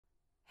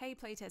Hey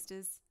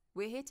playtesters,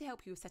 we're here to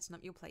help you with setting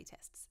up your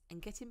playtests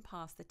and getting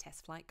past the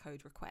TestFlight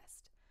code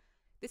request.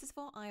 This is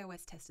for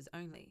iOS testers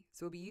only,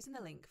 so we'll be using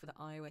the link for the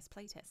iOS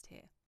playtest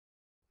here.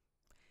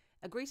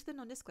 Agree to the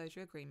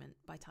non-disclosure agreement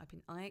by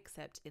typing I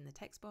accept in the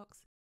text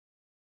box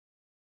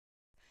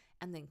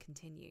and then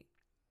continue.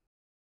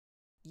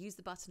 Use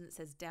the button that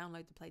says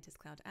download the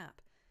PlaytestCloud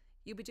app.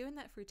 You'll be doing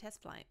that through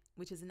TestFlight,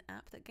 which is an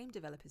app that game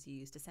developers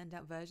use to send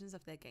out versions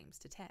of their games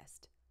to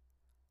test.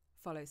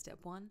 Follow step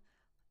 1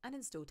 and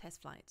install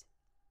TestFlight.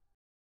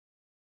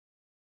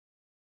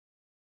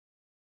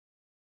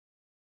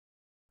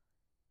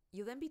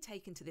 You'll then be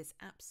taken to this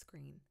app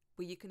screen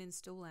where you can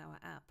install our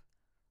app.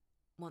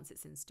 Once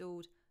it's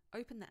installed,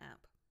 open the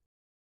app.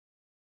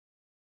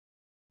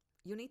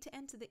 You'll need to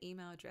enter the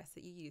email address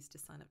that you used to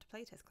sign up to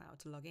PlaytestCloud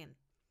to log in.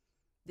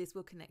 This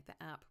will connect the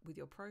app with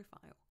your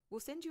profile. We'll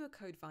send you a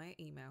code via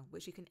email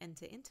which you can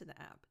enter into the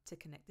app to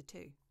connect the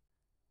two.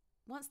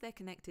 Once they're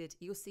connected,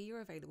 you'll see your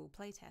available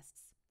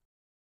playtests.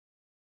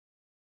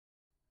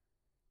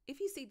 If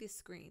you see this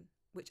screen,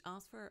 which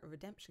asks for a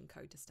redemption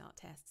code to start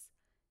tests,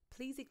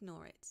 please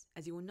ignore it,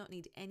 as you will not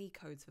need any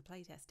codes for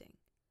playtesting.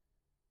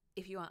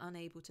 If you are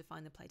unable to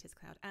find the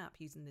PlaytestCloud app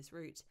using this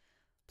route,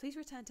 please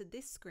return to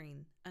this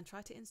screen and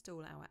try to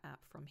install our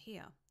app from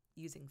here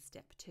using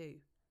step 2.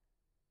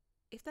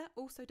 If that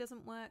also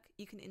doesn't work,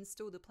 you can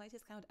install the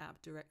PlaytestCloud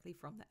app directly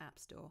from the App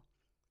Store.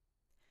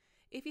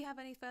 If you have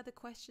any further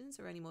questions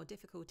or any more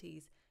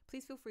difficulties,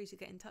 please feel free to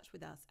get in touch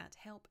with us at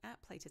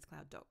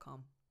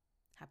help@playtestcloud.com.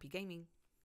 Happy gaming!